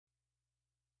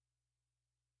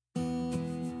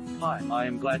Hi, I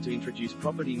am glad to introduce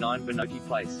property 9 Boonoke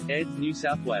Place, Airds, New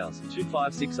South Wales,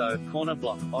 2560, corner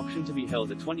block, auction to be held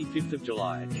the 25th of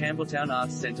July at Campbelltown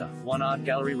Arts Centre, 1 Art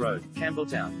Gallery Road,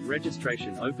 Campbelltown.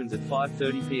 Registration opens at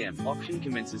 5:30 p.m. Auction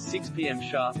commences 6 p.m.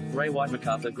 sharp. Ray White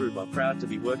MacArthur Group are proud to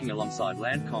be working alongside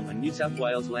Landcom and New South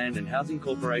Wales Land and Housing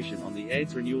Corporation on the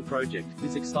Airds Renewal Project.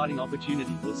 This exciting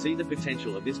opportunity will see the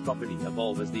potential of this property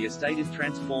evolve as the estate is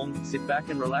transformed. Sit back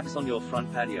and relax on your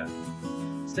front patio.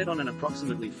 Set on an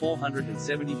approximately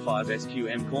 475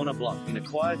 SQM corner block in a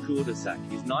quiet cul-de-sac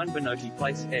is 9 Boonoke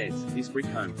Place, Airds. This brick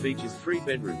home features 3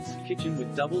 bedrooms, kitchen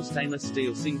with double stainless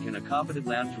steel sink and a carpeted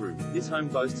lounge room. This home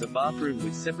boasts a bathroom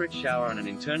with separate shower and an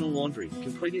internal laundry.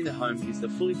 Completing the home is the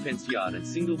fully fenced yard and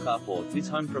single carport. This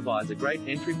home provides a great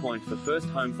entry point for first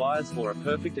home buyers or a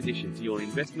perfect addition to your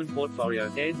investment portfolio.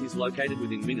 Airds is located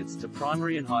within minutes to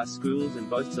primary and high schools and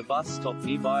boasts a bus stop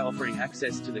nearby offering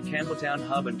access to the Campbelltown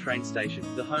hub and train station.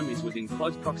 The home is within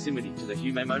close proximity to the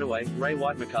Hume motorway. Ray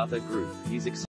White MacArthur Group is excited